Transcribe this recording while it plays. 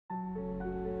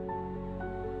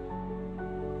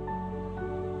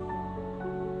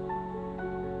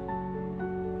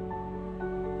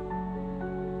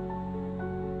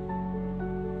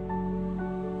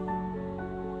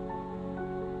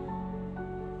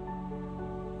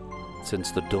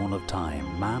Since the dawn of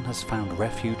time, man has found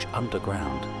refuge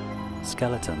underground.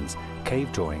 Skeletons,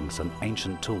 cave drawings and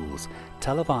ancient tools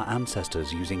tell of our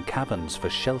ancestors using caverns for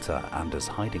shelter and as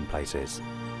hiding places.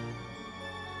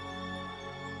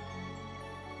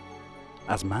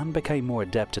 As man became more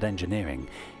adept at engineering,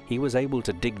 he was able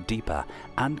to dig deeper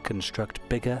and construct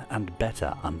bigger and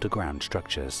better underground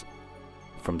structures.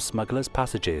 From smugglers'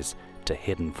 passages to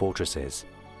hidden fortresses,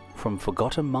 from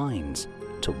forgotten mines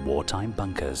to wartime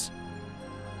bunkers.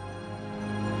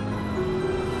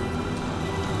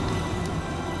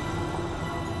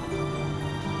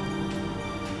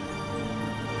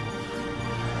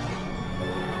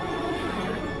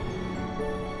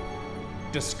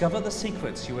 Discover the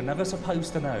secrets you were never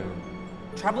supposed to know.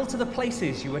 Travel to the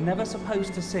places you were never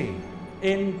supposed to see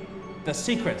in The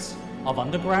Secrets of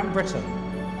Underground Britain.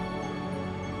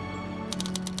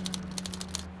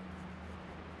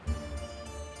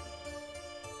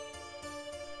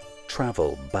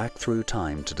 Travel back through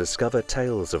time to discover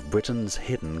tales of Britain's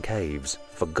hidden caves,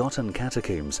 forgotten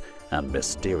catacombs and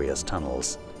mysterious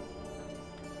tunnels.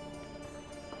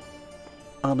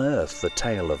 Unearth the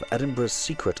tale of Edinburgh's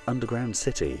secret underground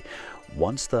city,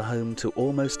 once the home to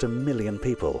almost 1 million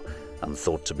people and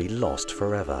thought to be lost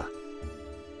forever.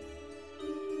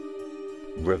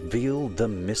 Reveal the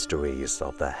mysteries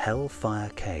of the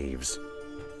Hellfire Caves.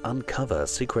 Uncover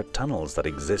secret tunnels that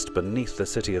exist beneath the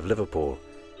city of Liverpool.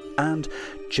 And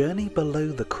journey below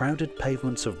the crowded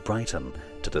pavements of Brighton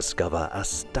to discover a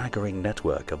staggering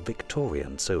network of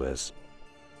Victorian sewers.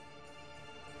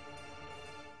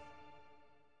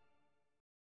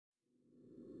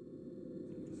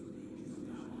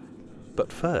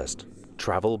 But first,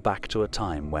 travel back to a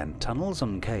time when tunnels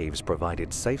and caves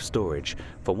provided safe storage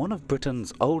for one of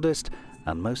Britain's oldest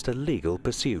and most illegal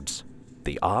pursuits,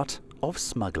 the art of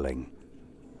smuggling.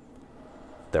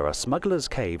 There are smugglers'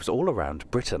 caves all around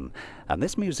Britain, and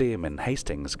this museum in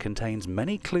Hastings contains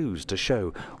many clues to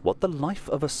show what the life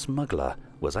of a smuggler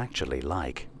was actually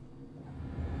like.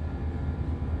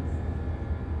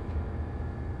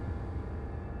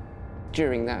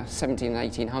 During the 1700s and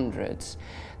 1800s,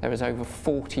 there was over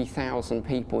 40,000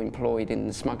 people employed in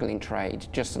the smuggling trade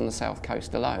just on the south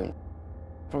coast alone.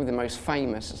 Probably the most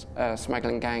famous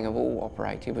smuggling gang of all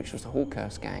operated, which was the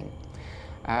Hawkhurst gang.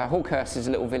 Hawkhurst is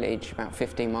a little village about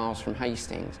 15 miles from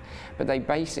Hastings, but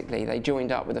they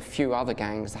joined up with a few other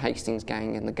gangs, the Hastings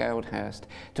gang and the Guildhurst,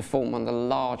 to form one of the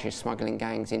largest smuggling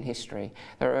gangs in history.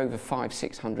 They were over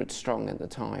 500–600 strong at the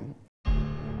time.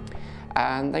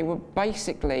 And they were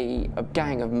basically a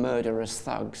gang of murderous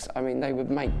thugs. I mean, they would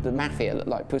make the mafia look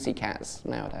like pussycats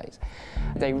nowadays.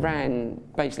 They ran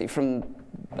basically from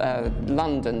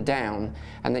London down,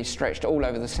 and they stretched all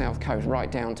over the south coast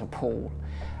right down to Poole.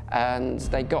 And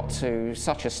they got to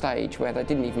such a stage where they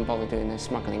didn't even bother doing their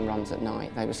smuggling runs at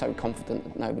night. They were so confident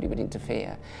that nobody would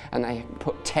interfere. And they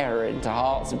put terror into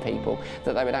hearts of people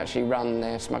that they would actually run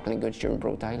their smuggling goods during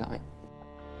broad daylight.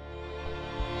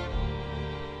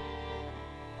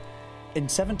 In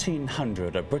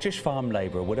 1700, a British farm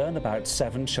labourer would earn about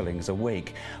 7 shillings a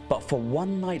week, but for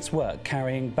one night's work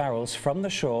carrying barrels from the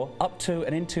shore up to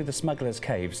and into the smugglers'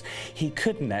 caves, he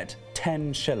could net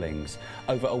 10 shillings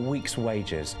over a week's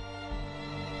wages.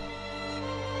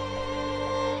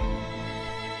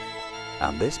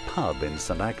 And this pub in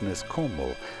St Agnes,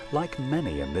 Cornwall, like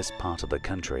many in this part of the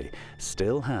country,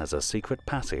 still has a secret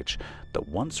passage that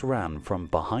once ran from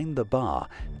behind the bar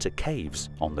to caves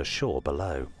on the shore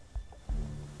below.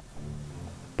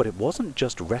 But it wasn't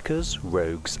just wreckers,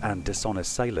 rogues and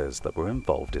dishonest sailors that were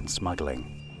involved in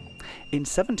smuggling. In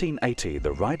 1780,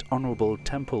 the Right Honourable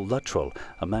Temple Luttrell,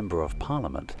 a Member of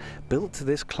Parliament, built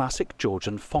this classic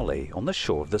Georgian folly on the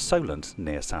shore of the Solent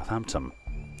near Southampton.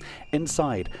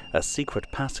 Inside, a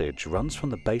secret passage runs from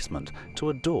the basement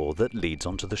to a door that leads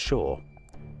onto the shore.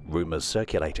 Rumours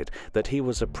circulated that he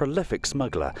was a prolific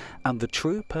smuggler, and the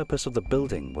true purpose of the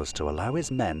building was to allow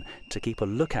his men to keep a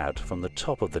lookout from the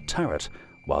top of the turret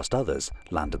whilst others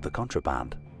landed the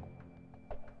contraband.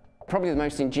 Probably the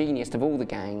most ingenious of all the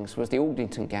gangs was the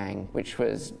Aldington gang, which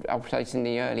was operated in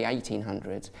the early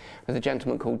 1800s with a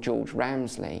gentleman called George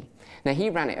Ramsley. Now,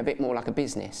 he ran it a bit more like a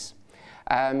business.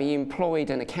 He employed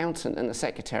an accountant and a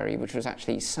secretary, which was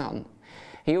actually his son.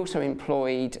 He also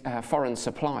employed foreign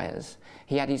suppliers.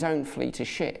 He had his own fleet of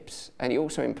ships, and he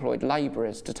also employed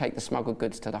labourers to take the smuggled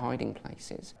goods to the hiding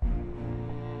places.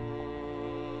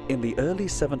 In the early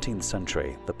 17th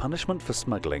century, the punishment for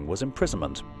smuggling was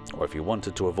imprisonment, or if you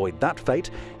wanted to avoid that fate,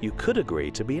 you could agree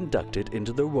to be inducted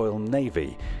into the Royal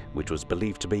Navy, which was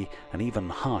believed to be an even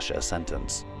harsher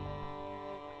sentence.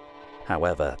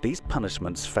 However, these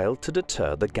punishments failed to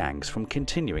deter the gangs from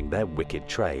continuing their wicked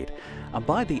trade, and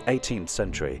by the 18th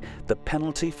century, the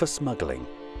penalty for smuggling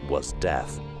was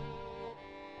death.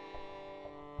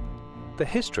 The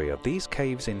history of these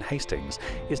caves in Hastings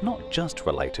is not just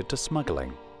related to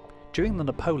smuggling. During the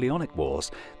Napoleonic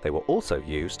Wars, they were also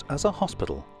used as a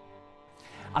hospital.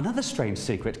 Another strange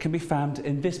secret can be found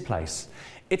in this place.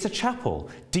 It's a chapel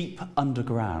deep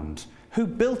underground. Who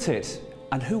built it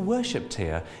and who worshipped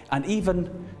here, and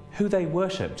even who they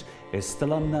worshipped, is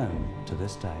still unknown to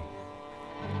this day.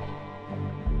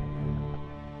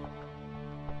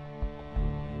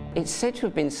 It's said to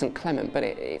have been St Clement, but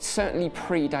it certainly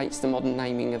predates the modern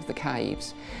naming of the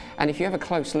caves. And if you have a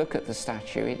close look at the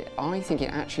statue, I think it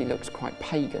actually looks quite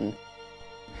pagan.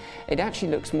 It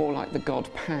actually looks more like the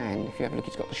god Pan. If you have a look,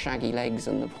 it's got the shaggy legs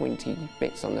and the pointy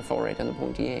bits on the forehead and the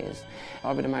pointy ears.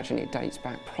 I would imagine it dates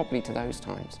back probably to those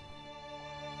times.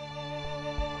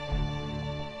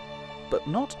 But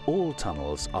not all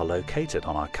tunnels are located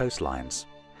on our coastlines.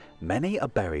 Many are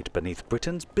buried beneath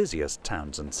Britain's busiest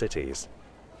towns and cities.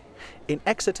 In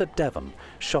Exeter, Devon,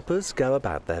 shoppers go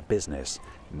about their business,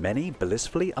 many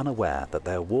blissfully unaware that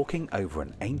they're walking over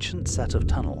an ancient set of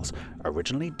tunnels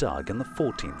originally dug in the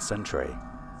 14th century.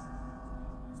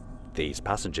 These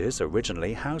passages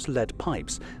originally housed lead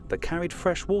pipes that carried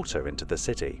fresh water into the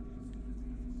city.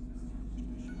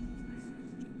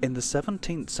 In the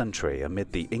 17th century,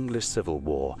 amid the English Civil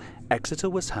War, Exeter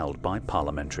was held by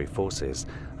parliamentary forces,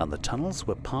 and the tunnels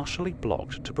were partially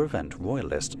blocked to prevent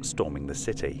royalists storming the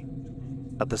city.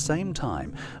 At the same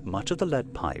time, much of the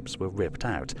lead pipes were ripped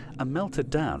out and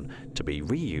melted down to be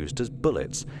reused as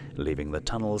bullets, leaving the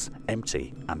tunnels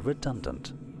empty and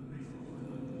redundant.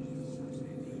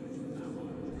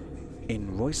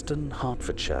 In Royston,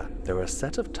 Hertfordshire, there are a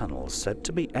set of tunnels said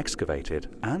to be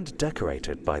excavated and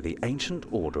decorated by the ancient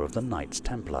order of the Knights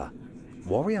Templar,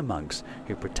 warrior monks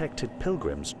who protected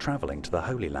pilgrims travelling to the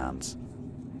Holy Lands.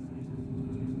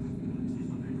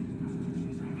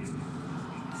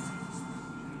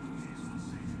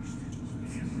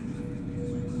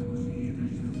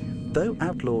 Though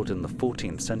outlawed in the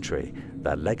 14th century,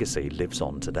 their legacy lives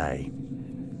on today.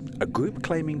 A group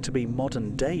claiming to be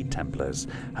modern-day Templars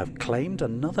have claimed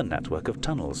another network of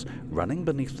tunnels running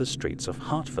beneath the streets of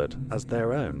Hertford as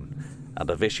their own, and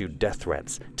have issued death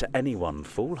threats to anyone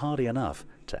foolhardy enough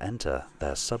to enter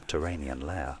their subterranean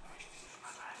lair.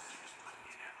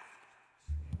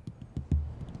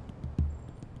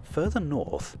 Further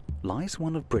north lies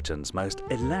one of Britain's most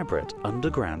elaborate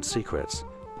underground secrets,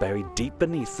 buried deep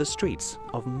beneath the streets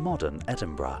of modern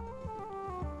Edinburgh.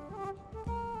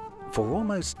 For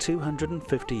almost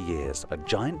 250 years, a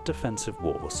giant defensive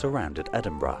wall surrounded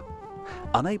Edinburgh.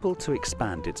 Unable to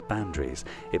expand its boundaries,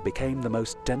 it became the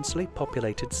most densely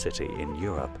populated city in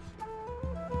Europe.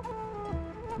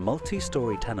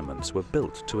 Multi-storey tenements were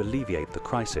built to alleviate the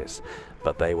crisis,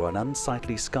 but they were an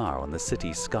unsightly scar on the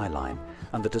city's skyline,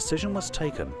 and the decision was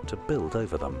taken to build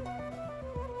over them.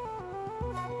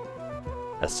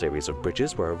 A series of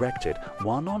bridges were erected,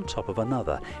 one on top of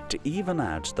another, to even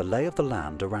out the lay of the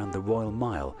land around the Royal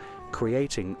Mile,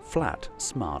 creating flat,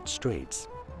 smart streets.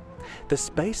 The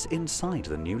space inside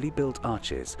the newly built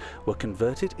arches were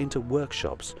converted into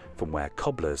workshops from where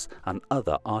cobblers and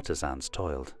other artisans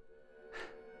toiled.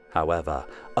 However,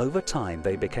 over time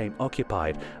they became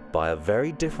occupied by a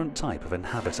very different type of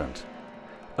inhabitant.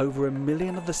 Over 1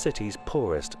 million of the city's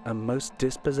poorest and most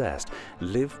dispossessed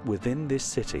live within this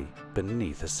city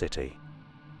beneath a city.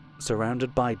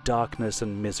 Surrounded by darkness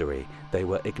and misery, they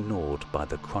were ignored by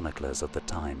the chroniclers of the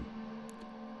time.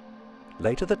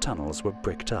 Later the tunnels were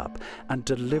bricked up and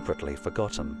deliberately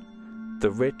forgotten. The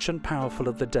rich and powerful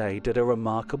of the day did a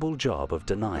remarkable job of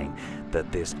denying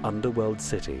that this underworld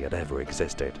city had ever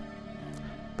existed.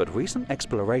 But recent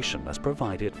exploration has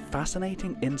provided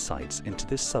fascinating insights into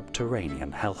this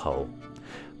subterranean hellhole.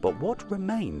 But what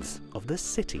remains of this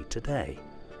city today?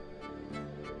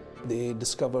 They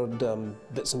discovered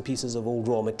bits and pieces of old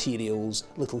raw materials,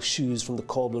 little shoes from the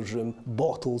cobbler's room,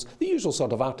 bottles, the usual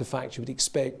sort of artefacts you would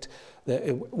expect that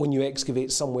when you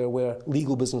excavate somewhere where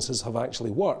legal businesses have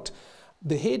actually worked.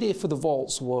 The heyday for the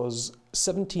vaults was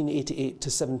 1788 to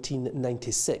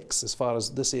 1796, as far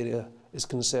as this area is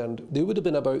concerned. There would have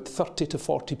been about 30 to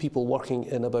 40 people working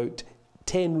in about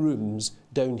 10 rooms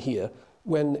down here.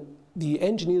 When the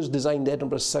engineers designed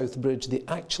Edinburgh's South Bridge, they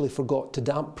actually forgot to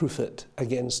damp-proof it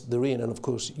against the rain, and of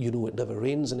course you know it never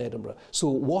rains in Edinburgh. So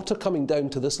water coming down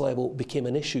to this level became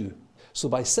an issue. So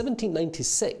by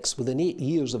 1796, within 8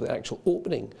 years of the actual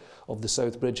opening of the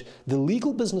South Bridge, the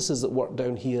legal businesses that worked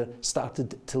down here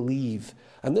started to leave.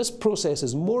 And this process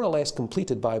is more or less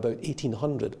completed by about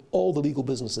 1800. All the legal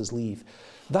businesses leave.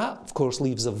 That, of course,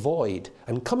 leaves a void.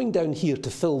 And coming down here to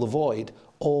fill the void,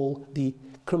 all the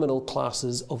criminal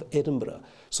classes of Edinburgh.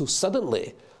 So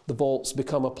suddenly, the vaults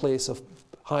become a place of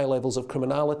high levels of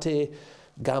criminality,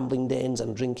 gambling dens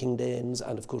and drinking dens,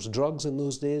 and of course drugs in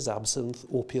those days, absinthe,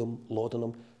 opium,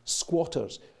 laudanum,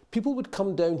 squatters. People would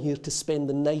come down here to spend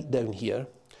the night down here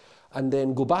and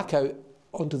then go back out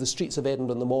onto the streets of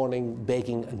Edinburgh in the morning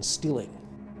begging and stealing.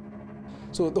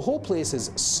 So the whole place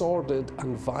is sordid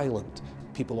and violent.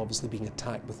 People obviously being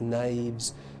attacked with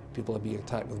knives, people are being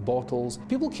attacked with bottles.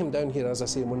 People came down here, as I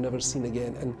say, and were never seen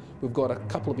again, and we've got a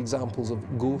couple of examples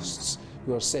of ghosts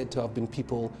who are said to have been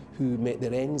people who met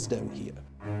their ends down here.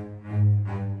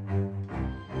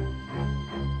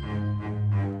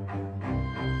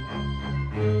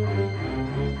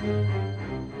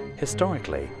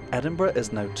 Historically, Edinburgh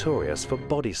is notorious for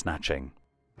body snatching.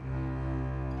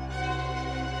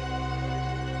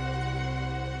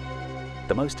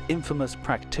 The most infamous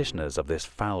practitioners of this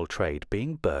foul trade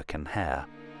being Burke and Hare.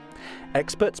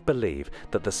 Experts believe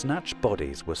that the snatched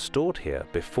bodies were stored here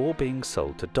before being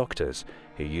sold to doctors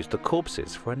who used the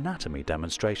corpses for anatomy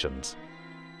demonstrations.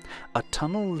 A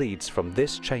tunnel leads from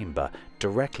this chamber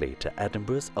directly to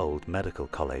Edinburgh's Old Medical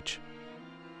College.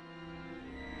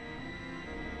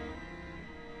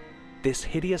 This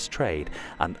hideous trade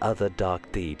and other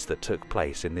dark deeds that took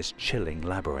place in this chilling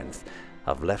labyrinth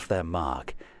have left their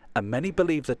mark, and many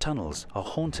believe the tunnels are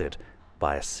haunted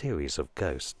by a series of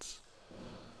ghosts.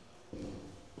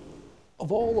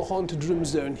 Of all the haunted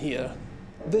rooms down here,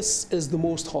 this is the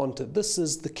most haunted. This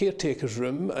is the caretaker's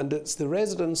room, and it's the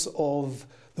residence of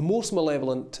the most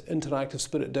malevolent interactive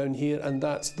spirit down here, and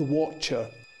that's the Watcher.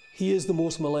 He is the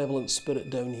most malevolent spirit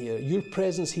down here. Your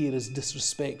presence here is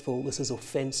disrespectful, this is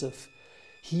offensive.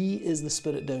 He is the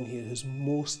spirit down here who's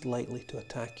most likely to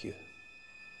attack you.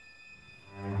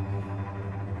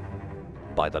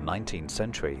 By the 19th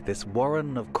century, this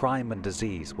warren of crime and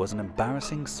disease was an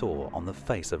embarrassing sore on the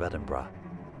face of Edinburgh.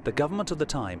 The government of the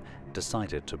time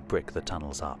decided to brick the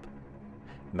tunnels up.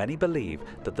 Many believe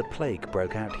that the plague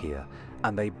broke out here,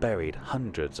 and they buried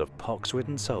hundreds of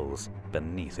pox-ridden souls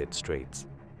beneath its streets.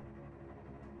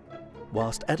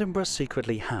 Whilst Edinburgh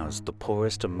secretly housed the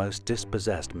poorest and most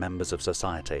dispossessed members of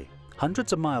society,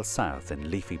 hundreds of miles south in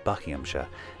leafy Buckinghamshire,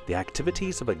 the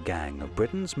activities of a gang of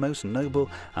Britain's most noble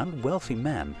and wealthy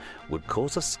men would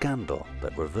cause a scandal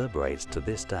that reverberates to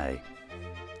this day.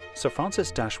 Sir Francis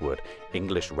Dashwood,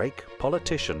 English rake,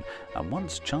 politician, and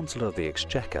once Chancellor of the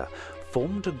Exchequer,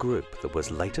 formed a group that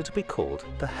was later to be called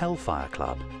the Hellfire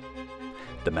Club.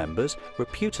 The members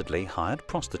reputedly hired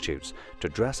prostitutes to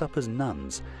dress up as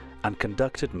nuns and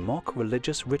conducted mock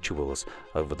religious rituals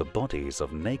over the bodies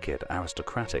of naked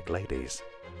aristocratic ladies.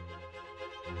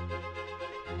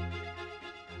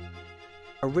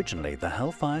 Originally, the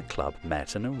Hellfire Club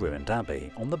met in a ruined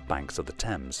abbey on the banks of the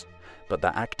Thames, but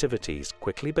their activities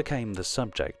quickly became the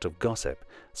subject of gossip,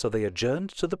 so they adjourned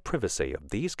to the privacy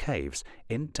of these caves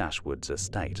in Dashwood's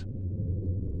estate.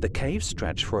 The caves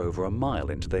stretch for over a mile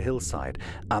into the hillside,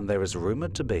 and there is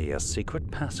rumoured to be a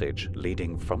secret passage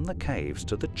leading from the caves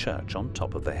to the church on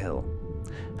top of the hill.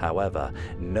 However,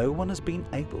 no one has been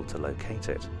able to locate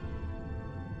it.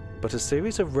 But a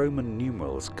series of Roman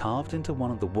numerals carved into one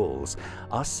of the walls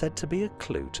are said to be a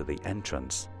clue to the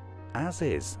entrance, as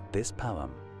is this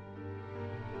poem.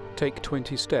 Take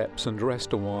 20 steps and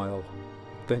rest a while,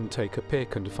 then take a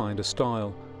pick and find a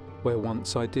stile, where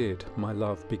once I did my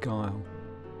love beguile.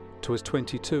 'Twas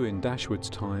 22 in Dashwood's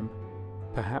time,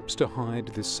 perhaps to hide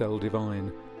this cell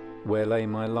divine, where lay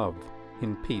my love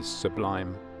in peace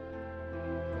sublime.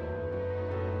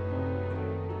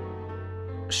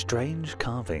 Strange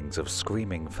carvings of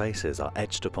screaming faces are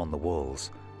etched upon the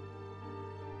walls.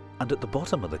 And at the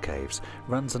bottom of the caves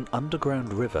runs an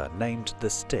underground river named the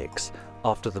Styx,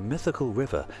 after the mythical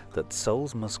river that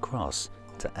souls must cross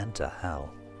to enter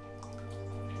hell.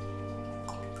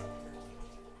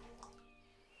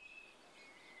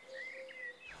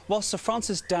 While Sir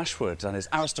Francis Dashwood and his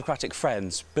aristocratic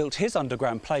friends built his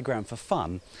underground playground for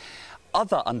fun,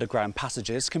 other underground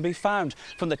passages can be found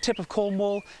from the tip of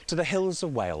Cornwall to the hills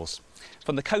of Wales,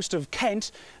 from the coast of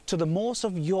Kent to the moors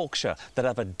of Yorkshire that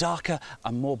have a darker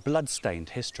and more blood-stained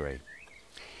history.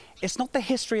 It's not the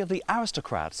history of the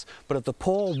aristocrats, but of the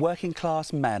poor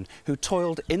working-class men who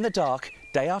toiled in the dark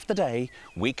day after day,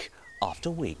 week after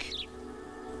week,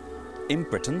 in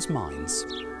Britain's mines.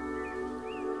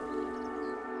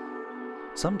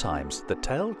 Sometimes the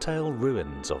telltale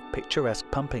ruins of picturesque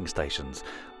pumping stations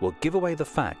will give away the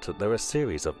fact that there are a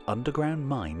series of underground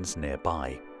mines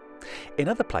nearby. In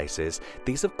other places,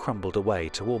 these have crumbled away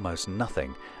to almost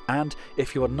nothing, and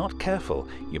if you are not careful,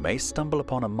 you may stumble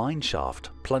upon a mine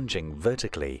shaft plunging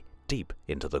vertically deep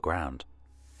into the ground.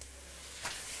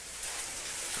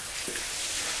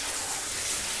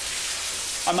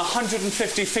 I'm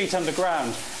 150 feet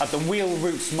underground at the Wheel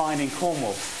Roots mine in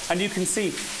Cornwall, and you can see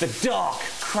the dark,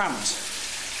 cramped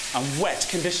and wet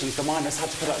conditions the miners had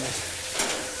to put up with.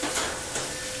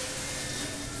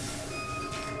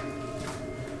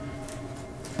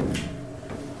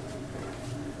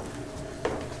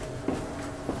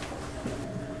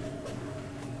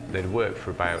 They'd work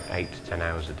for about 8 to 10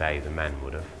 hours a day, the men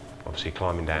would have. Obviously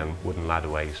climbing down wooden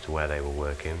ladderways to where they were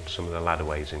working. Some of the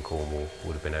ladderways in Cornwall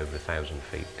would have been over 1,000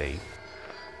 feet deep.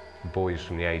 Boys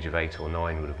from the age of 8 or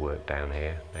 9 would have worked down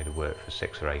here. They'd have worked for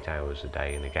 6 or 8 hours a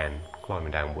day, and again,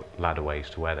 climbing down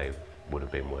ladderways to where they would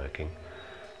have been working.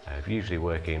 Usually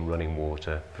working in running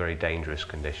water, very dangerous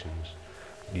conditions,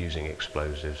 using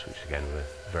explosives, which again were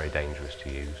very dangerous to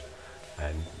use,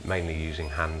 and mainly using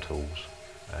hand tools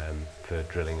for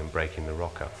drilling and breaking the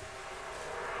rock up.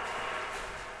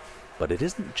 But it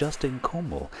isn't just in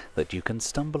Cornwall that you can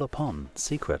stumble upon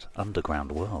secret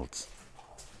underground worlds.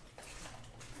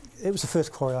 It was the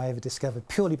first quarry I ever discovered,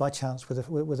 purely by chance with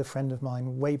a friend of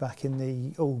mine way back in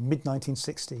the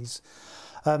mid-1960s.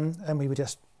 And we were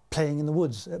just playing in the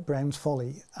woods at Brown's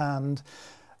Folly, and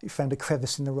we found a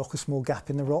crevice in the rock, a small gap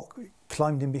in the rock. We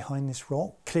climbed in behind this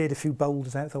rock, cleared a few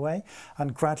boulders out of the way,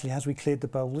 and gradually as we cleared the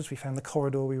boulders, we found the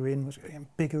corridor we were in was getting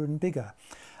bigger and bigger.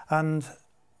 And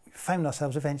we found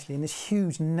ourselves eventually in this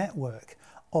huge network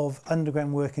of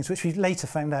underground workings, which we later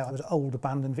found out was old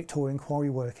abandoned Victorian quarry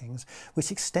workings,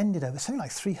 which extended over something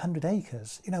like 300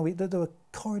 acres. You know, there were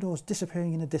corridors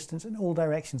disappearing in the distance in all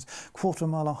directions, quarter of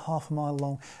a mile long, half a mile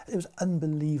long. It was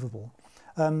unbelievable.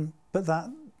 But that,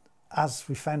 as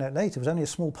we found out later, was only a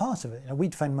small part of it. You know,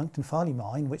 we'd found Monkton Farley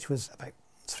mine, which was about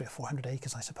 300 or 400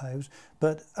 acres, I suppose,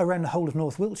 but around the whole of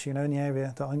North Wiltshire, you know, in the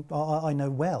area that I know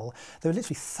well, there are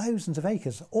literally thousands of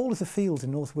acres. All of the fields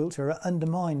in North Wiltshire are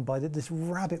undermined by this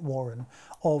rabbit warren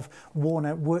of worn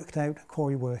out, worked out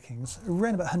quarry workings,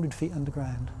 around about 100 feet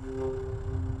underground.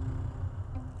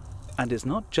 And it's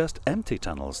not just empty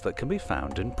tunnels that can be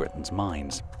found in Britain's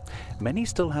mines. Many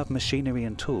still have machinery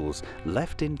and tools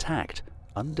left intact,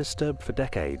 undisturbed for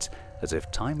decades, as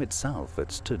if time itself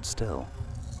had stood still.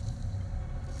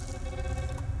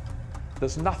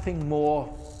 There's nothing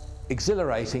more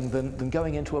exhilarating than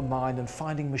going into a mine and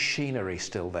finding machinery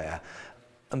still there.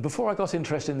 And before I got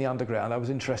interested in the underground, I was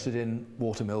interested in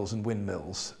watermills and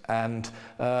windmills. And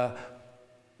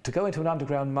to go into an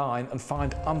underground mine and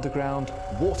find underground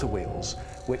water wheels,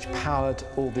 which powered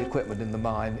all the equipment in the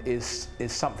mine, is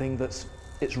something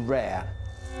it's rare.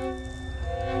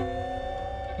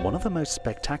 One of the most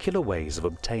spectacular ways of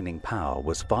obtaining power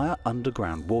was via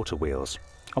underground water wheels.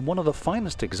 And one of the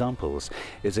finest examples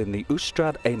is in the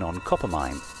Ystrad Einon copper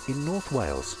mine in North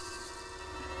Wales.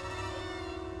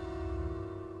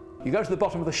 You go to the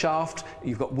bottom of the shaft,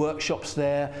 you've got workshops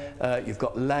there, you've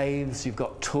got lathes, you've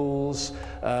got tools,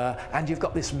 and you've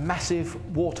got this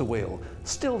massive water wheel,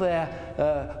 still there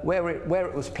where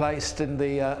it was placed in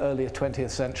the earlier 20th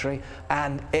century,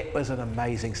 and it was an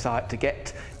amazing sight to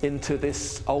get into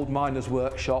this old miner's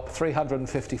workshop,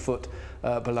 350 foot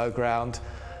below ground.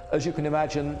 As you can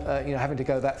imagine, you know, having to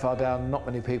go that far down, not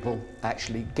many people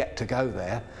actually get to go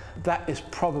there. That is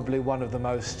probably one of the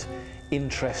most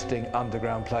interesting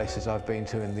underground places I've been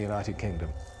to in the United Kingdom.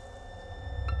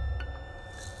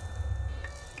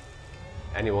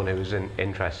 Anyone who is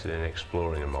interested in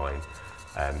exploring a mine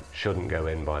shouldn't go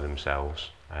in by themselves.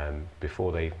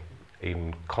 Before they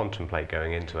even contemplate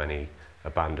going into any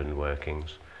abandoned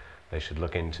workings, they should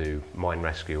look into mine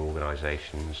rescue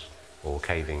organisations or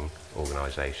caving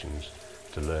organisations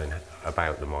to learn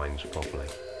about the mines properly.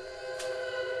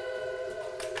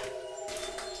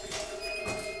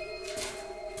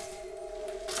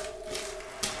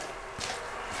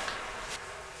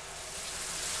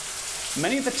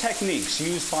 Many of the techniques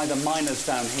used by the miners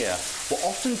down here were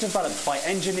often developed by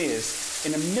engineers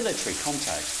in a military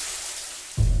context.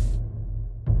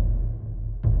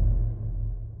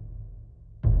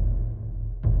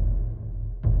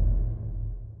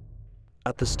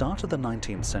 At the start of the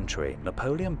 19th century,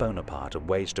 Napoleon Bonaparte had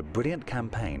waged a brilliant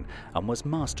campaign and was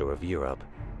master of Europe.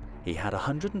 He had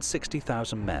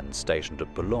 160,000 men stationed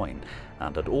at Boulogne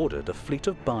and had ordered a fleet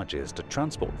of barges to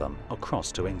transport them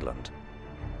across to England.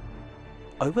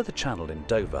 Over the channel in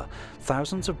Dover,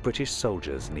 thousands of British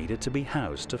soldiers needed to be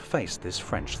housed to face this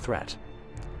French threat.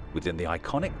 Within the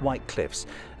iconic white cliffs,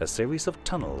 a series of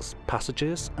tunnels,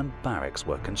 passages and barracks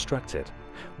were constructed,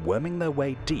 worming their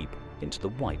way deep into the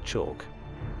white chalk.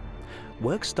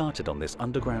 Work started on this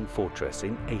underground fortress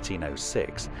in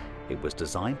 1806. It was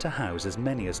designed to house as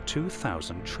many as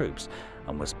 2,000 troops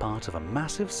and was part of a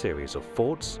massive series of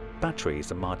forts,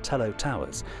 batteries and martello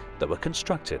towers that were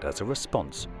constructed as a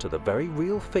response to the very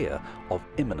real fear of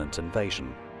imminent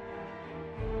invasion.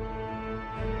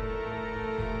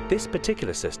 This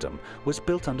particular system was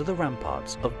built under the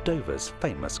ramparts of Dover's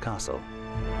famous castle.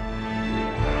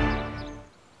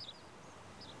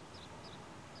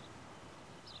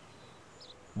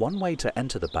 One way to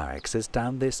enter the barracks is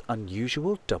down this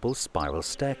unusual double spiral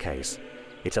staircase.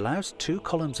 It allows 2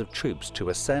 columns of troops to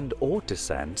ascend or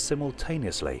descend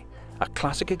simultaneously, a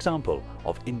classic example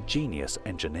of ingenious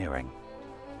engineering.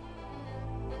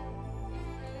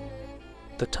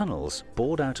 The tunnels,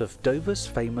 bored out of Dover's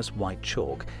famous white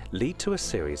chalk, lead to a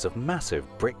series of massive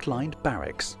brick-lined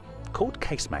barracks called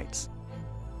casemates.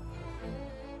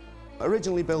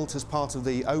 Originally built as part of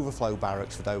the overflow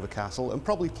barracks for Dover Castle and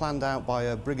probably planned out by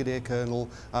a Brigadier Colonel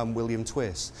William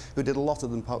Twiss, who did a lot of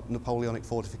the Napoleonic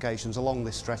fortifications along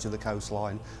this stretch of the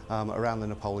coastline around the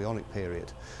Napoleonic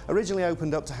period. Originally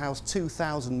opened up to house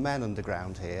 2,000 men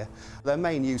underground here. Their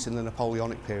main use in the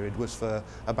Napoleonic period was for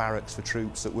a barracks for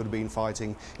troops that would have been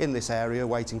fighting in this area,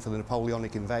 waiting for the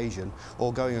Napoleonic invasion,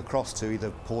 or going across to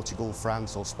either Portugal,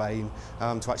 France or Spain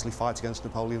to actually fight against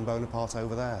Napoleon Bonaparte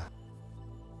over there.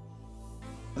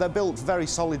 They're built very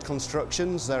solid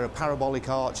constructions. They're a parabolic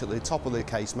arch at the top of the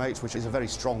casemates, which is a very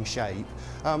strong shape.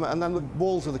 And then the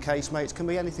walls of the casemates can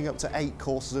be anything up to 8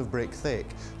 courses of brick thick.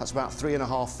 That's about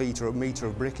 3.5 feet or a metre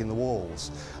of brick in the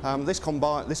walls. This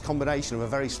combination of a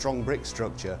very strong brick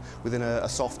structure within a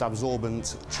soft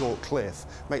absorbent chalk cliff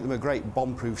make them a great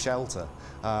bomb-proof shelter,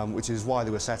 which is why they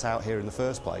were set out here in the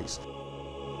first place.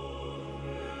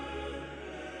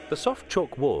 The soft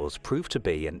chalk walls proved to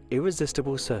be an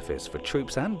irresistible surface for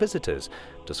troops and visitors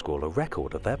to scrawl a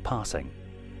record of their passing.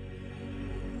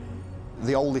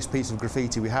 The oldest piece of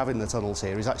graffiti we have in the tunnels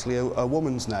here is actually a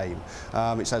woman's name.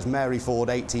 It says Mary Ford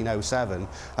 1807,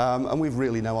 and we've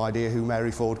really no idea who Mary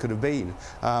Ford could have been.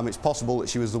 It's possible that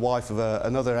she was the wife of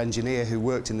another engineer who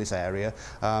worked in this area,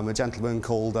 a gentleman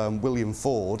called William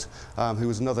Ford, who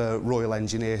was another royal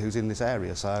engineer who's in this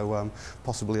area, so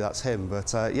possibly that's him.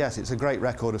 But yes, it's a great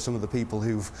record of some of the people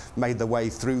who've made their way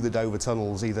through the Dover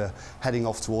tunnels, either heading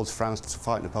off towards France to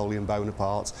fight Napoleon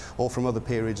Bonaparte, or from other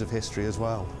periods of history as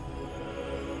well.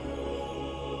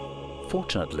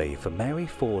 Fortunately for Mary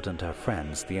Ford and her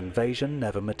friends, the invasion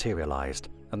never materialised,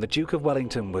 and the Duke of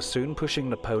Wellington was soon pushing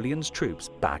Napoleon's troops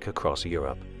back across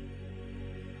Europe.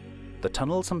 The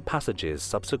tunnels and passages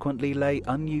subsequently lay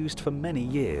unused for many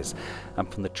years, and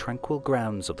from the tranquil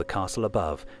grounds of the castle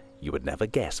above, you would never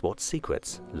guess what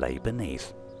secrets lay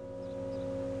beneath.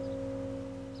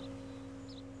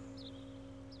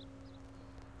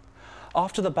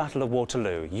 After the Battle of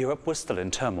Waterloo, Europe was still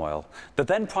in turmoil. The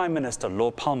then Prime Minister,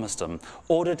 Lord Palmerston,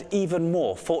 ordered even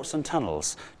more forts and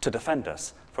tunnels to defend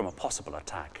us from a possible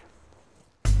attack.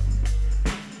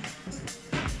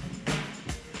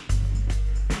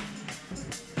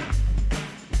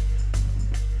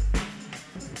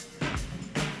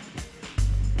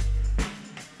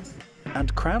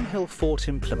 And Crown Hill Fort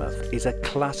in Plymouth is a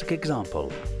classic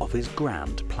example of his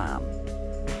grand plan.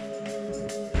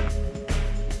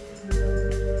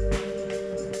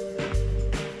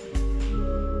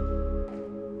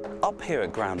 Up here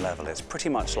at ground level, it's pretty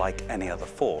much like any other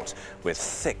fort, with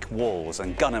thick walls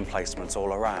and gun emplacements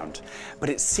all around. But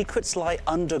its secrets lie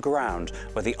underground,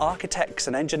 where the architects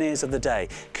and engineers of the day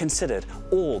considered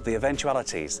all the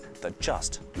eventualities that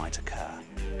just might occur.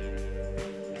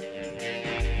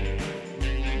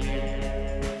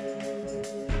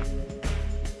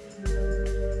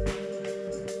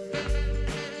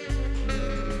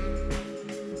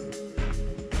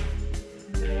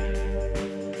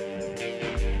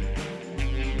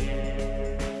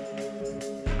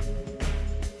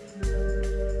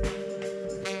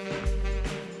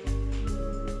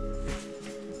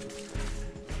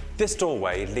 This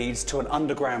doorway leads to an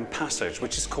underground passage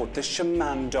which is called the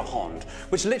chemin de ronde,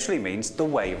 which literally means the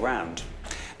way round.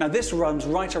 Now this runs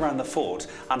right around the fort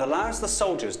and allows the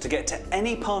soldiers to get to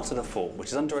any part of the fort which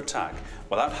is under attack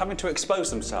without having to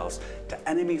expose themselves to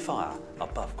enemy fire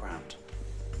above ground.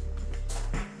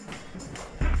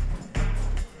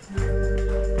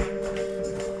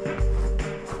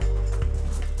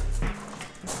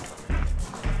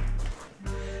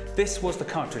 This was the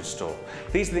cartridge store.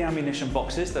 These are the ammunition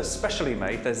boxes. They're specially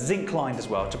made. They're zinc lined as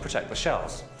well to protect the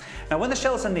shells. Now when the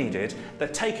shells are needed, they're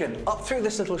taken up through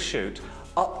this little chute,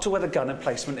 up to where the gun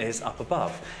emplacement is up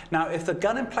above. Now, if the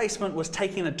gun emplacement was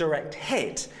taking a direct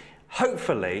hit,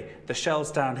 hopefully the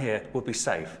shells down here would be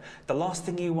safe. The last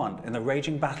thing you want in the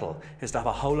raging battle is to have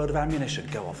a whole load of ammunition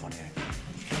go off on you.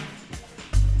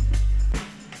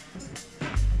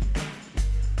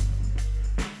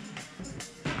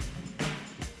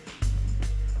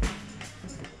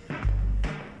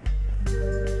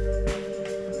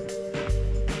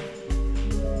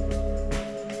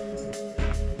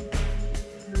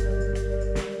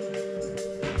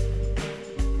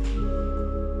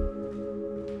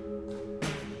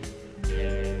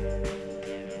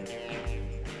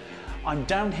 I'm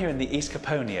down here in the East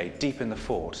Caponier, deep in the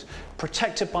fort,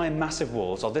 protected by massive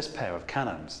walls of this pair of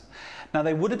cannons. Now,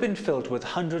 they would have been filled with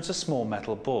hundreds of small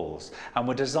metal balls and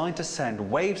were designed to send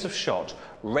waves of shot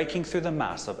raking through the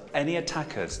mass of any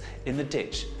attackers in the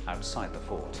ditch outside the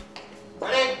fort.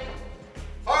 Ready?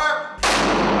 Fire!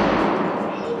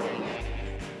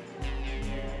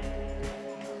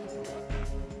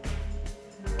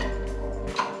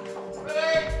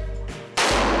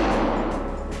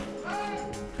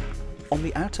 On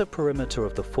the outer perimeter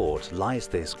of the fort lies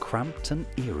this cramped and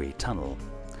eerie tunnel.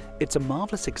 It's a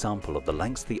marvellous example of the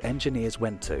lengths the engineers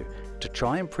went to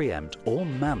try and preempt all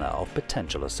manner of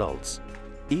potential assaults.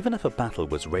 Even if a battle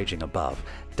was raging above,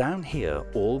 down here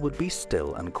all would be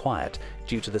still and quiet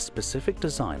due to the specific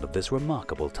design of this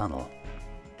remarkable tunnel.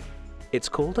 It's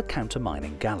called a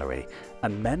countermining gallery,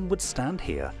 and men would stand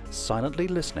here silently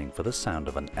listening for the sound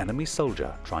of an enemy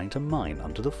soldier trying to mine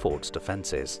under the fort's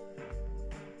defences.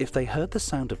 If they heard the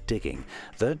sound of digging,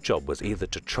 their job was either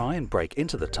to try and break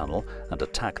into the tunnel and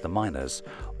attack the miners,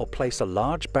 or place a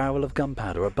large barrel of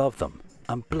gunpowder above them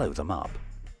and blow them up.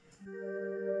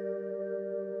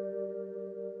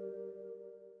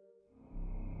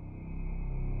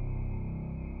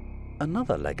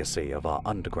 Another legacy of our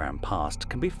underground past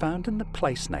can be found in the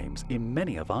place names in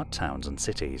many of our towns and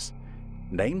cities.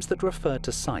 Names that refer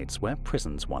to sites where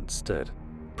prisons once stood.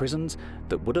 Prisons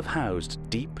that would have housed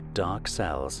deep, dark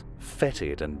cells,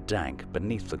 fetid and dank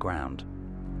beneath the ground.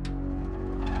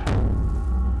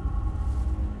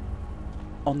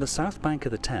 On the south bank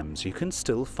of the Thames, you can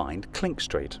still find Clink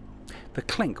Street. The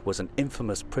Clink was an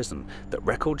infamous prison that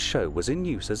records show was in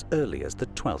use as early as the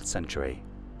 12th century.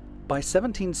 By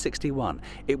 1761,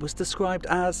 it was described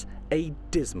as a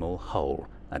dismal hole,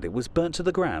 and it was burnt to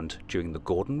the ground during the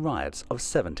Gordon riots of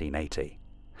 1780.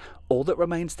 All that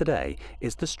remains today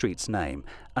is the street's name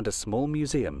and a small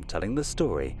museum telling the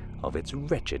story of its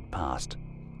wretched past.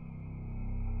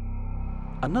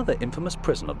 Another infamous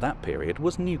prison of that period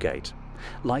was Newgate.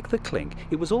 Like the Clink,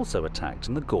 it was also attacked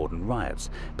in the Gordon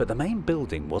riots, but the main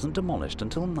building wasn't demolished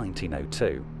until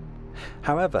 1902.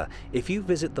 However, if you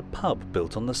visit the pub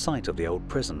built on the site of the old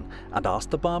prison and ask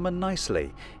the barman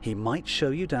nicely, he might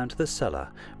show you down to the cellar,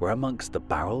 where amongst the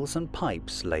barrels and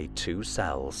pipes lay 2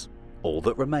 cells. All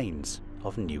that remains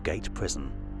of Newgate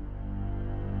Prison.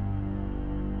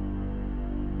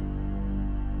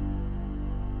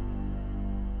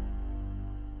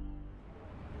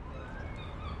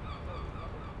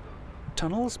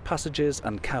 Tunnels, passages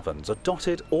and caverns are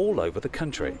dotted all over the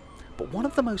country, but one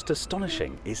of the most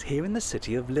astonishing is here in the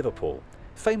city of Liverpool,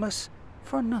 famous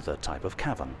for another type of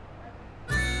cavern.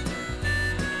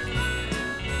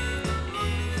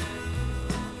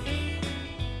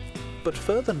 But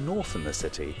further north in the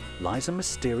city lies a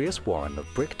mysterious warren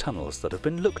of brick tunnels that have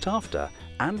been looked after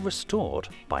and restored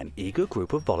by an eager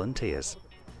group of volunteers.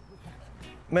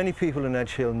 Many people in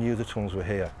Edge Hill knew the tunnels were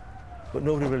here, but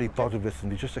nobody really bothered with them.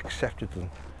 They just accepted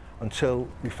them until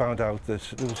we found out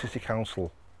that Liverpool City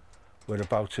Council were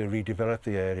about to redevelop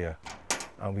the area,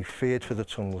 and we feared for the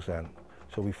tunnels then,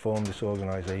 so we formed this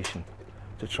organisation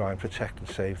to try and protect and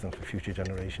save them for future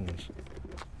generations.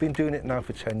 Been doing it now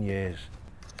for 10 years.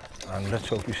 And let's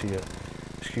hope we see,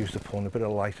 excuse the pun, a bit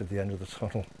of light at the end of the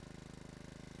tunnel.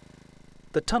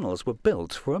 The tunnels were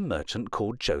built for a merchant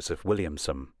called Joseph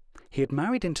Williamson. He had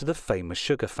married into the famous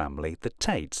sugar family, the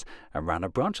Tates, and ran a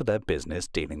branch of their business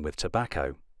dealing with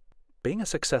tobacco. Being a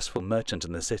successful merchant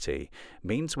in the city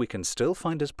means we can still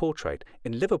find his portrait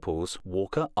in Liverpool's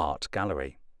Walker Art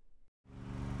Gallery.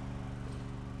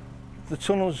 The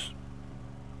tunnels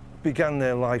began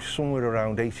their life somewhere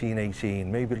around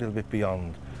 1818, maybe a little bit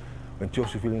beyond, when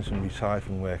Joseph Williamson retired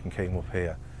from work and came up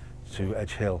here to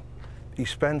Edge Hill. He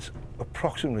spent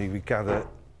approximately, we gather,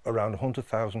 around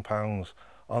 £100,000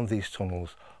 on these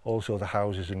tunnels, also the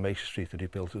houses in Mason Street that he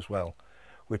built as well,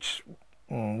 which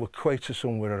will equate to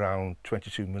somewhere around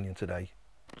 22 million today.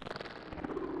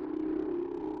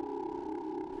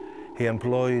 He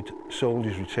employed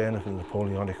soldiers returning from the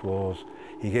Napoleonic Wars.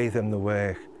 He gave them the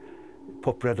work,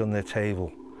 put bread on their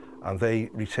table, and they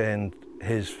returned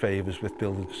his favours with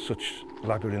building such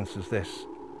labyrinths as this.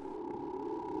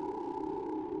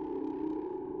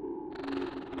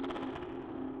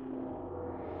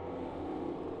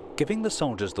 Giving the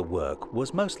soldiers the work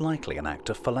was most likely an act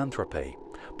of philanthropy,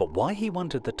 but why he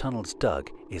wanted the tunnels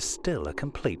dug is still a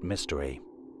complete mystery.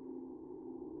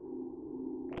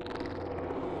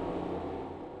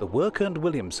 The work earned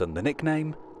Williamson the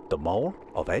nickname the Mole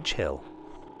of Edge Hill.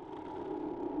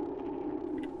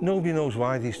 Nobody knows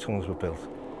why these tunnels were built.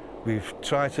 We've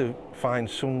tried to find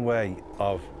some way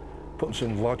of putting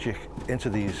some logic into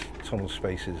these tunnel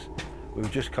spaces. We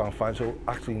just can't find, so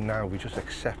actually now we just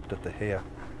accept that they're here.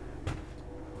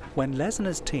 When Les and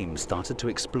his team started to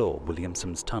explore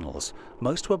Williamson's tunnels,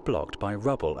 most were blocked by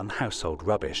rubble and household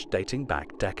rubbish dating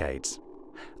back decades.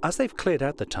 As they've cleared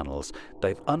out the tunnels,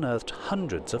 they've unearthed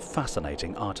hundreds of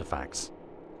fascinating artefacts.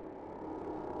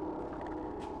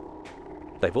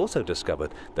 They've also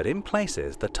discovered that in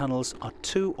places the tunnels are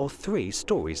 2 or 3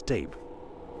 stories deep.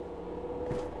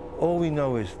 All we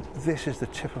know is this is the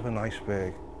tip of an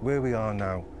iceberg. Where we are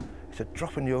now, it's a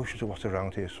drop in the ocean to what's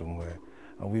around here somewhere.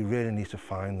 And we really need to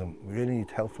find them. We really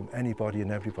need help from anybody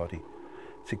and everybody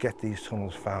to get these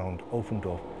tunnels found, opened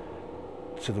up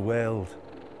to the world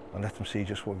and let them see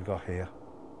just what we've got here.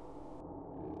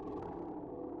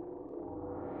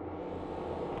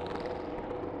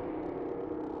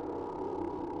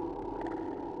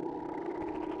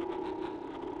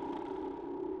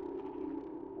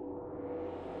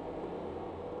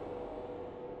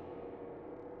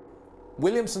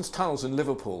 Williamson's tunnels in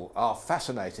Liverpool are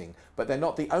fascinating, but they're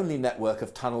not the only network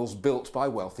of tunnels built by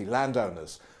wealthy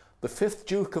landowners. The 5th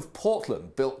Duke of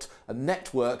Portland built a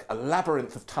network, a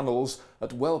labyrinth of tunnels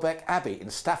at Welbeck Abbey in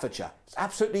Staffordshire. It's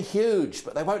absolutely huge,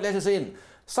 but they won't let us in.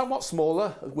 Somewhat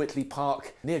smaller at Whitley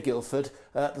Park near Guildford,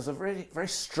 there's a very, very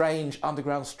strange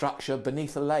underground structure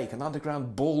beneath a lake, an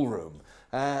underground ballroom.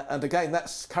 And again,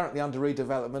 that's currently under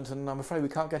redevelopment, and I'm afraid we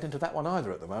can't get into that one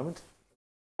either at the moment.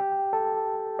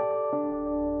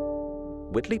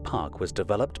 Whitley Park was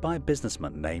developed by a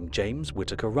businessman named James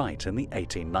Whittaker Wright in the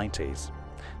 1890s.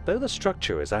 Though the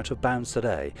structure is out of bounds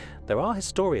today, there are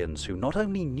historians who not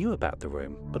only knew about the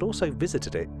room, but also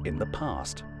visited it in the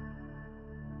past.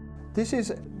 This is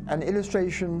an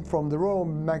illustration from the Royal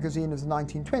Magazine of the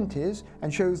 1920s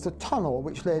and shows the tunnel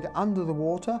which led under the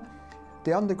water,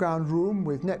 the underground room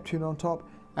with Neptune on top,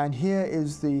 and here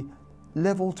is the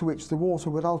level to which the water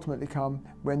would ultimately come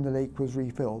when the lake was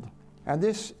refilled. And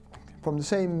this, from the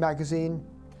same magazine,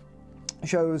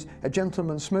 shows a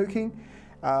gentleman smoking,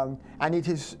 and it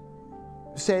is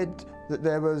said that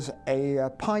there was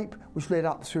a pipe which led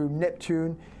up through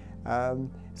Neptune,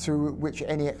 through which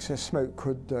any excess smoke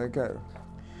could go.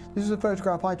 This is a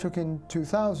photograph I took in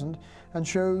 2000 and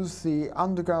shows the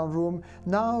underground room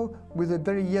now with a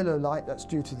very yellow light. That's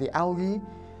due to the algae.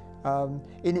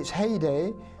 In its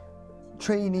heyday,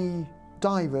 trainee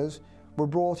divers were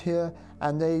brought here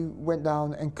and they went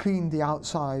down and cleaned the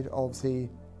outside of the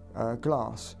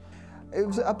glass. It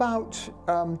was about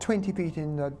 20 feet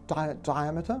in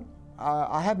diameter.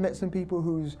 I have met some people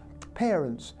whose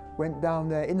parents went down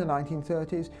there in the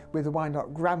 1930s with a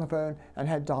wind-up gramophone and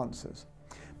had dancers.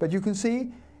 But you can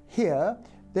see here,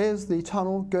 there's the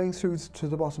tunnel going through to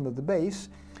the bottom of the base,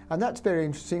 and that's very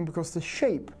interesting because the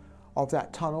shape of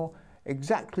that tunnel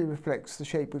exactly reflects the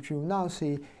shape which you'll now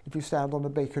see if you stand on the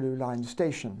Bakerloo Line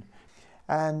station.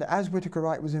 And as Whittaker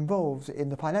Wright was involved in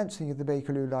the financing of the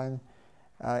Bakerloo Line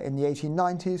in the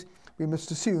 1890s, we must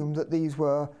assume that these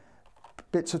were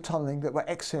bits of tunnelling that were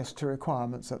excess to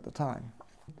requirements at the time.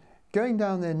 Going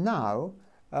down there now,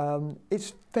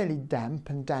 it's fairly damp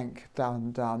and dank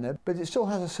down there, but it still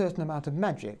has a certain amount of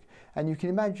magic. And you can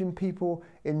imagine people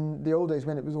in the old days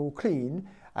when it was all clean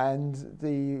and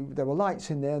there were lights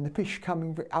in there and the fish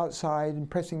coming outside and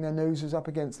pressing their noses up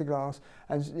against the glass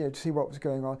and to see what was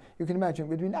going on. You can imagine it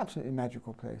would be an absolutely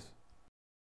magical place.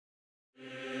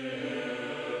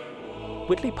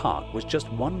 Whitley Park was just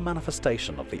one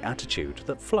manifestation of the attitude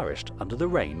that flourished under the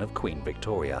reign of Queen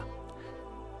Victoria.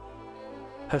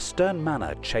 Her stern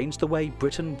manner changed the way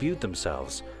Britain viewed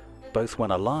themselves, both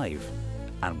when alive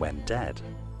and when dead.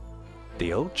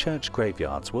 The old church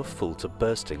graveyards were full to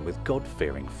bursting with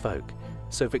God-fearing folk,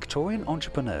 so Victorian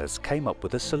entrepreneurs came up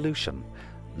with a solution: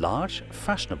 large,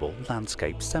 fashionable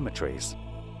landscape cemeteries.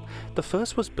 The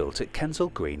first was built at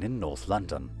Kensal Green in North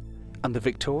London. And the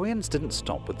Victorians didn't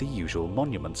stop with the usual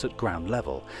monuments at ground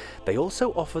level. They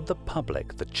also offered the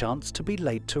public the chance to be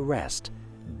laid to rest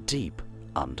deep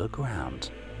underground.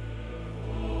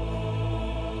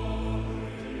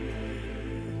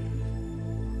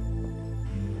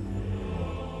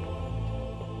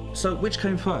 So which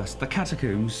came first, the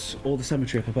catacombs or the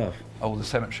cemetery up above? Oh, the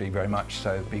cemetery very much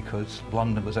so, because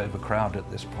London was overcrowded at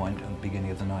this point at the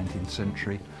beginning of the 19th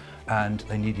century, and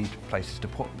they needed places to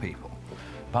put people.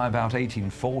 By about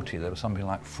 1840, there was something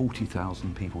like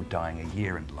 40,000 people dying a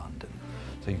year in London.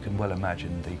 So you can well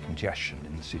imagine the congestion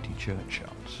in the city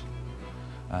churchyards.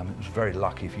 It was very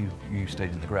lucky if you stayed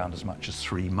in the ground as much as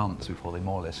 3 months before they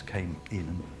more or less came in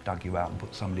and dug you out and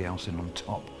put somebody else in on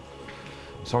top.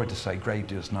 Sorry to say,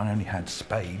 gravediggers not only had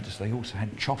spades, they also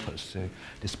had choppers to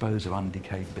dispose of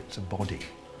undecayed bits of body.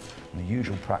 And the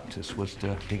usual practice was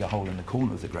to dig a hole in the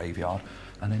corner of the graveyard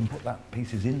and then put that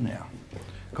pieces in there.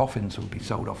 Coffins would be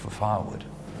sold off for firewood.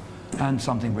 And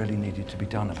something really needed to be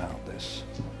done about this.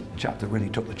 The chap that really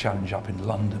took the challenge up in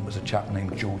London was a chap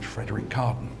named George Frederick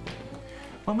Carden.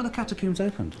 When were the catacombs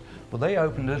opened? Well, they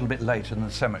opened a little bit later than the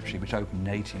cemetery, which opened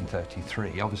in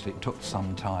 1833. Obviously, it took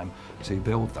some time to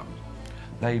build them.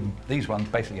 These ones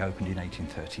basically opened in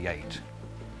 1838.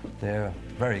 They're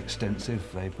very extensive.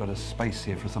 They've got a space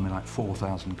here for something like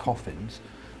 4,000 coffins,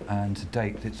 and to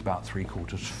date it's about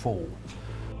 3/4 full.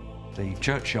 The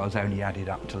churchyards only added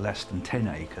up to less than 10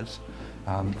 acres.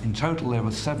 In total there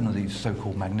were 7 of these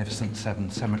so-called Magnificent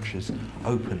Seven cemeteries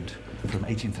opened from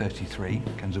 1833,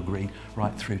 Kensal Green,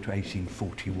 right through to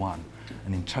 1841.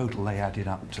 And in total they added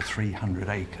up to 300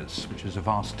 acres, which is a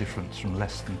vast difference from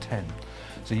less than 10.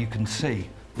 So you can see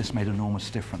this made an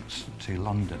enormous difference to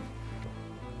London.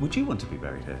 Would you want to be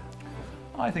buried here?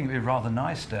 I think it'd be rather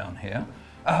nice down here.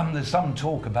 There's some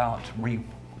talk about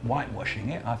whitewashing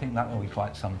it. I think that will be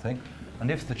quite something. And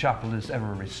if the chapel is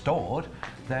ever restored,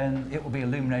 then it will be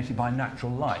illuminated by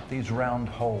natural light. These round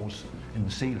holes in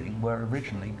the ceiling were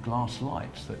originally glass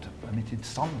lights that emitted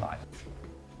sunlight.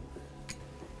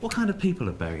 What kind of people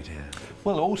are buried here?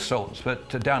 Well, all sorts, but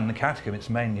down in the catacomb it's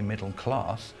mainly middle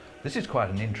class. This is quite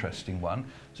an interesting one.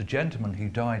 It's a gentleman who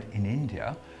died in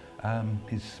India.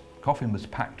 His coffin was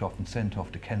packed off and sent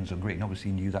off to Kensal Green.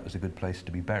 Obviously he knew that was a good place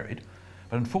to be buried.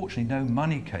 But unfortunately no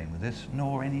money came with this,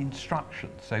 nor any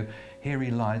instructions. So here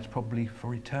he lies probably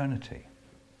for eternity.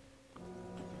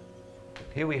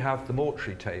 Here we have the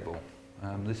mortuary table.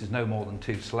 This is no more than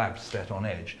 2 slabs set on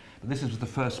edge. But this is the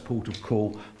first port of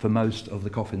call for most of the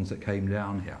coffins that came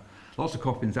down here. Lots of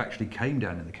coffins actually came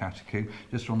down in the catacomb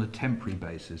just on a temporary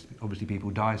basis. Obviously people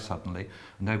die suddenly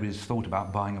and nobody's thought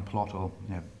about buying a plot or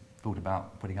thought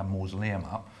about putting a mausoleum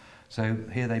up. So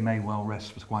here they may well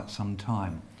rest for quite some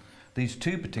time. These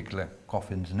 2 particular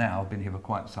coffins now have been here for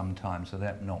quite some time, so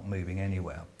they're not moving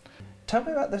anywhere. Tell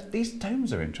me about these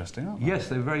domes are interesting, aren't they? Yes,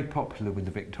 they're very popular with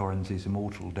the Victorians, these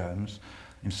immortal domes.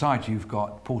 Inside you've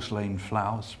got porcelain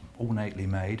flowers, ornately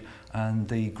made, and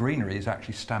the greenery is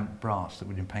actually stamped brass that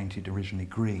would have been painted originally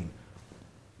green.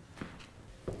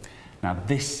 Now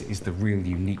this is the real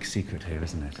unique secret here,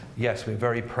 isn't it? Yes, we're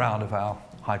very proud of our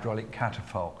hydraulic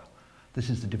catafalque. This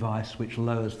is the device which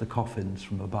lowers the coffins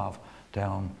from above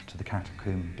down to the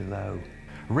catacomb below.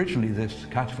 Originally this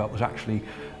catafalque was actually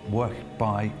worked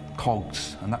by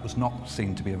cogs, and that was not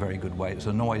seen to be a very good way. It was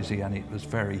noisy and it was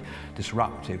very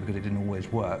disruptive because it didn't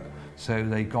always work. So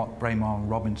they got Braemar and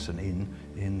Robinson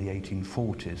in the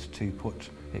 1840s to put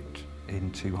it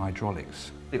into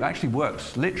hydraulics. It actually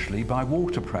works literally by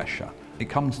water pressure. It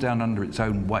comes down under its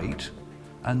own weight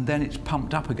and then it's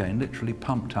pumped up again, literally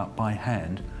pumped up by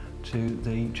hand to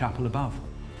the chapel above.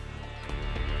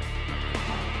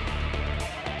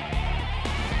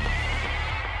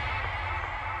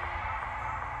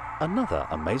 Another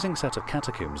amazing set of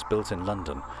catacombs built in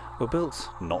London were built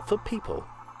not for people,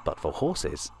 but for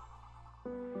horses.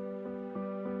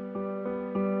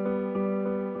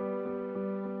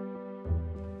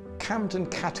 Camden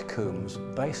catacombs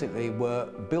basically were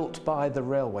built by the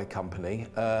railway company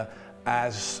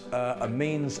as a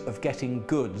means of getting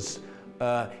goods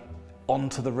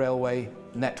onto the railway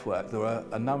network. There were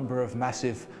a number of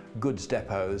massive goods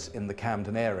depots in the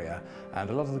Camden area,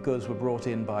 and a lot of the goods were brought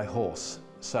in by horse.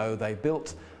 So they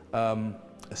built a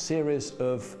series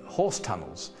of horse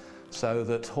tunnels so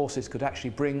that horses could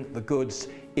actually bring the goods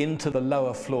into the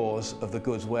lower floors of the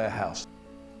goods warehouse.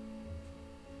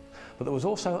 But there was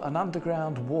also an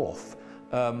underground wharf.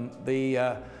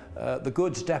 The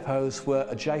goods depots were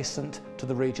adjacent to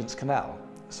the Regent's Canal.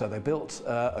 So they built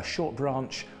a short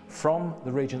branch from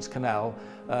the Regent's Canal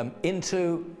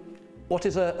into what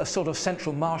is a sort of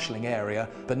central marshalling area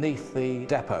beneath the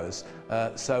depots.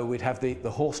 So we'd have the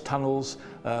horse tunnels,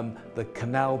 the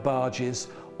canal barges,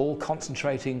 all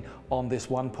concentrating on this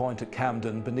one point at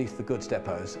Camden beneath the goods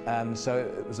depots. And so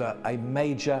it was a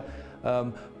major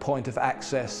point of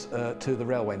access to the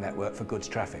railway network for goods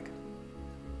traffic.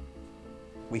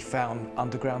 We found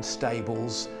underground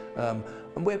stables, and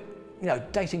we're you know,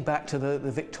 dating back to the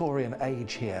Victorian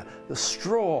age here. The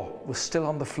straw was still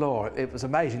on the floor. It was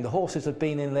amazing. The horses had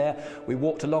been in there. We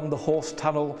walked along the horse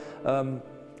tunnel,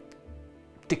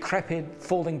 decrepit,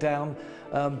 falling down,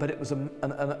 but it was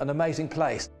an amazing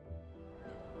place.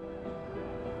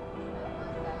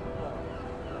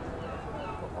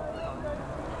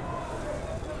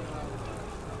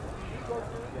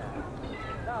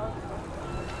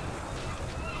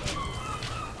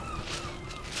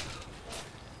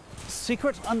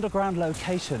 Secret underground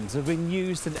locations have been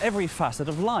used in every facet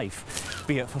of life,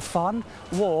 be it for fun,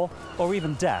 war, or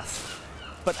even death.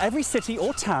 But every city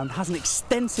or town has an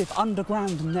extensive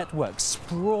underground network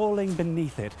sprawling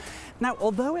beneath it. Now,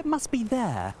 although it must be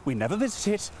there, we never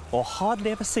visit it or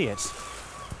hardly ever see it.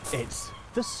 It's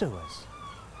the sewers.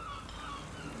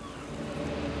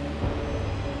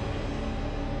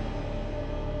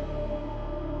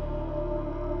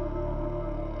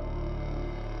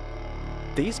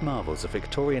 These marvels of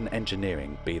Victorian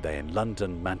engineering, be they in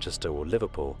London, Manchester or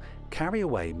Liverpool, carry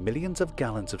away millions of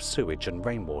gallons of sewage and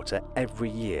rainwater every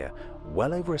year,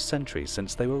 well over a century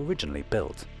since they were originally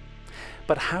built.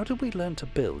 But how did we learn to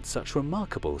build such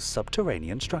remarkable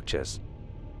subterranean structures?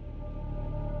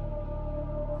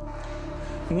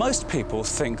 Most people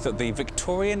think that the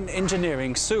Victorian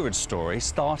engineering sewerage story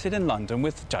started in London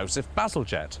with Joseph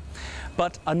Bazalgette,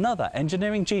 but another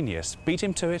engineering genius beat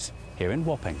him to it here in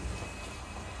Wapping.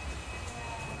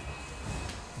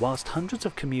 Whilst hundreds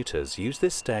of commuters use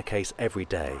this staircase every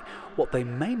day, what they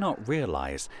may not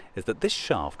realise is that this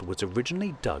shaft was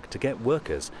originally dug to get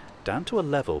workers down to a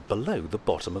level below the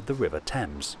bottom of the River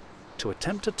Thames, to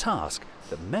attempt a task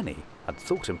that many had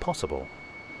thought impossible.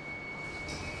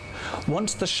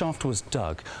 Once the shaft was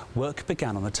dug, work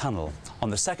began on the tunnel on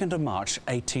the 2nd of March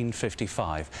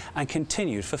 1855 and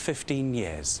continued for 15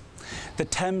 years. The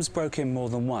Thames broke in more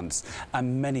than once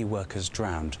and many workers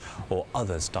drowned or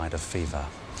others died of fever.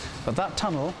 But that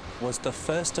tunnel was the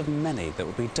first of many that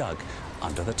would be dug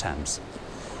under the Thames.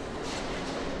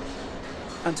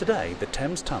 And today, the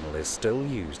Thames Tunnel is still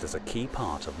used as a key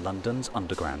part of London's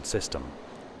underground system.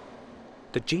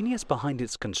 The genius behind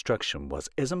its construction was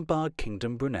Edinburgh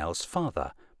Kingdom Brunel's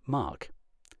father, Mark.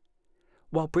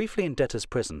 While briefly in debtor's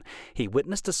prison, he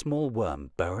witnessed a small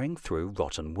worm burrowing through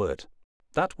rotten wood.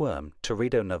 That worm,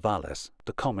 Teredo nivalis,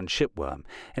 the common shipworm,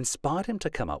 inspired him to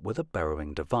come up with a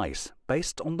burrowing device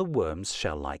based on the worm's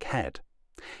shell-like head.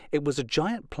 It was a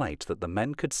giant plate that the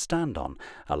men could stand on,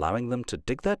 allowing them to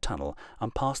dig their tunnel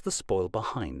and pass the spoil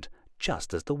behind,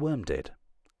 just as the worm did.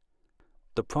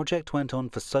 The project went on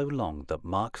for so long that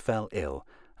Mark fell ill,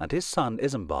 and his son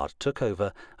Isambard took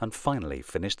over and finally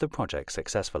finished the project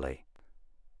successfully.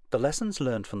 The lessons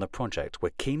learned from the project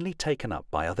were keenly taken up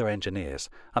by other engineers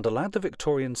and allowed the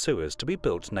Victorian sewers to be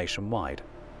built nationwide,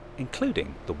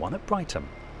 including the one at Brighton.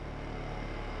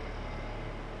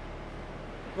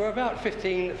 We're about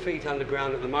 15 feet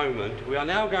underground at the moment. We are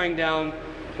now going down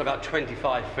to about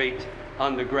 25 feet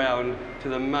underground to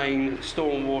the main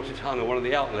stormwater tunnel, one of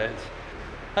the outlets.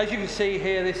 As you can see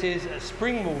here, this is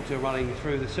spring water running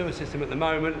through the sewer system at the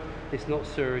moment. It's not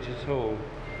sewerage at all.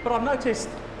 But I've noticed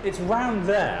it's round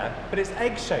there, but it's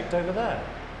egg-shaped over there.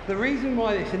 The reason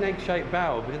why it's an egg-shaped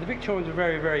barrel, because the Victorians were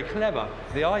very, very clever.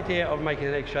 The idea of making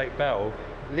an egg-shaped barrel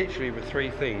literally were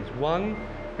three things. One,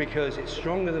 because it's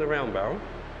stronger than a round barrel.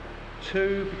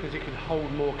 Two, because it could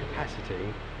hold more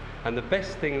capacity. And the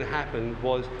best thing that happened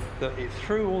was that it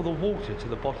threw all the water to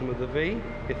the bottom of the V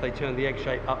if they turned the egg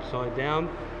shape upside down,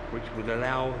 which would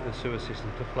allow the sewer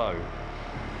system to flow.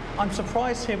 I'm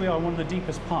surprised here we are in one of the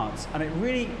deepest parts, and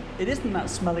it isn't that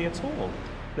smelly at all.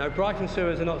 No, Brighton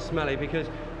sewers are not smelly because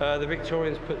the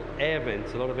Victorians put air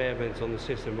vents, a lot of air vents on the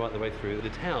system right the way through the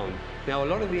town. Now, a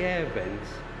lot of the air vents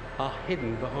are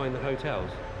hidden behind the hotels,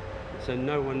 so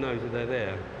no one knows that they're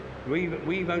there.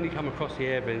 We've only come across the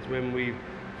air vents when we've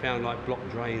found like blocked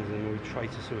drains and we've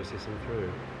traced the sewer system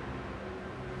through.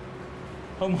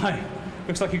 Oh my,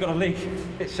 looks like you've got a leak.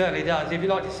 It certainly does. If you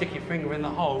like to stick your finger in the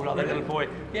hole, like the little boy,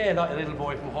 like the little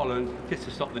boy from Holland, just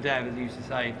to stop the dam, as he used to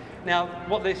say. Now,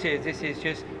 what this is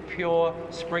just pure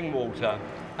spring water,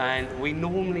 and we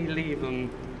normally leave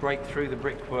them break through the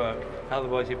brickwork.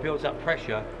 Otherwise, it builds up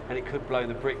pressure and it could blow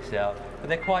the bricks out. But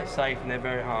they're quite safe and they're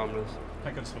very harmless.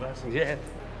 Thank goodness for that. Yeah.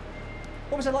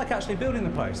 What was it like actually building the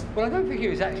place? Well, I don't think it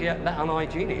was actually that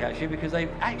unhygienic, actually, because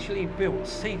they've actually built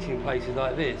seating places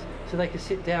like this so they could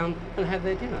sit down and have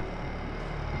their dinner.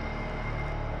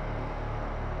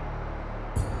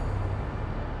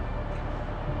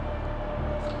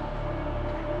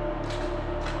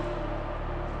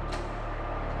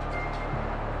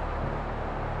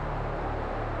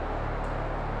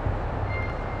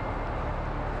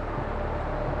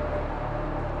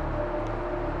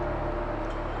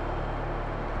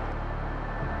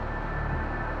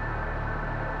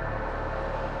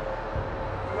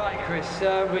 Chris.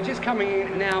 We're just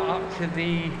coming now up to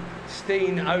the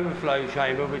steam overflow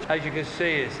chamber, which, as you can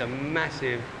see, is a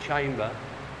massive chamber.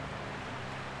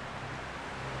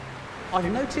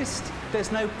 I've noticed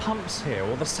there's no pumps here,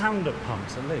 or the sound of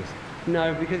pumps at least.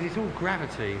 No, because it's all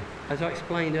gravity. As I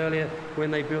explained earlier, when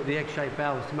they built the egg-shaped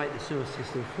valves to make the sewer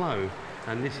system flow,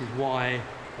 and this is why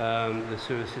the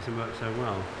sewer system works so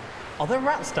well. Are there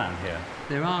rats down here?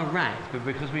 There are rats, but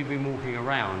because we've been walking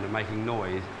around and making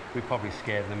noise, we probably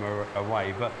scared them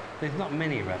away. But there's not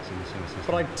many rats in the sewer system.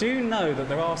 But I do know that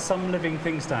there are some living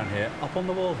things down here, up on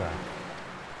the wall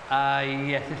there.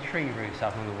 Yes, there's tree roots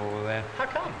up on the wall there. How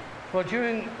come? Well,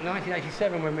 during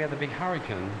 1987, when we had the big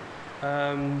hurricane,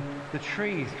 the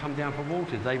trees come down for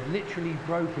water. They've literally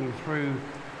broken through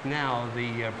now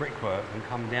the brickwork and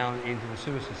come down into the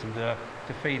sewer system to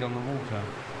feed on the water.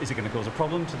 Is it going to cause a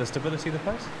problem to the stability of the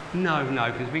place? No,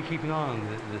 because we keep an eye on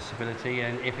the stability,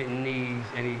 and if it needs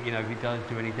any, if it does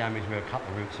do any damage, we'll cut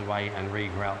the roots away and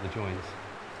regrout the joints.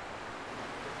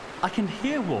 I can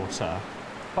hear water,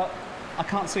 but I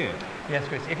can't see it. Yes,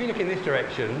 Chris. If you look in this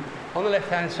direction, on the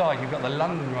left-hand side, you've got the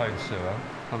London Road sewer.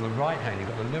 On the right hand, you've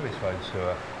got the Lewis Road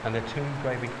sewer, and they're two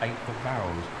great big 8-foot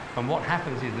barrels. And what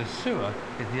happens is the sewer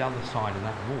is the other side of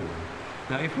that wall.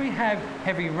 Now, if we have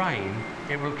heavy rain,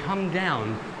 it will come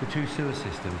down the two sewer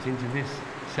systems into this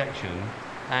section,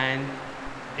 and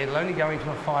it'll only go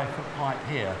into a 5-foot pipe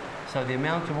here. So the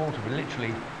amount of water will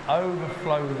literally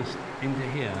overflow into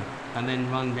here, and then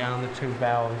run down the two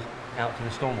barrels out to the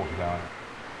stormwater barrel.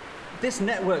 This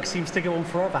network seems to go on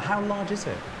forever. How large is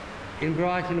it? In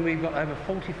Brighton, we've got over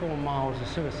 44 miles of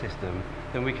sewer system.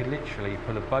 Then we could literally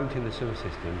put a boat in the sewer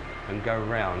system and go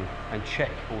around and check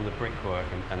all the brickwork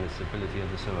and the stability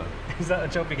of the sewer. Is that a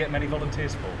job you get many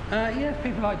volunteers for? Yeah,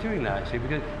 people like doing that actually,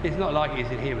 because it's not like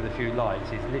it's in here with a few lights.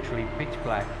 It's literally pitch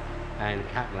black and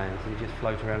cat lamps, and you just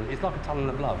float around. It's like a tunnel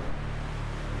of love.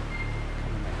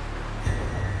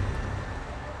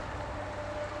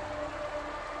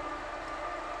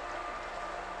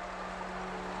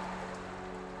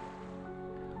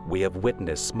 We have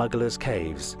witnessed smugglers'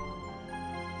 caves,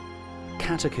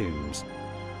 catacombs,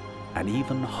 and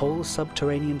even whole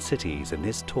subterranean cities in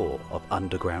this tour of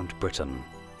underground Britain.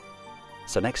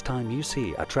 So next time you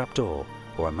see a trapdoor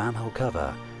or a manhole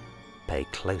cover, pay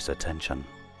close attention.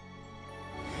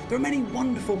 There are many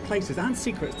wonderful places and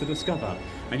secrets to discover,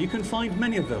 and you can find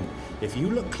many of them if you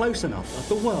look close enough at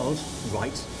the world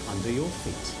right under your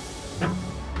feet.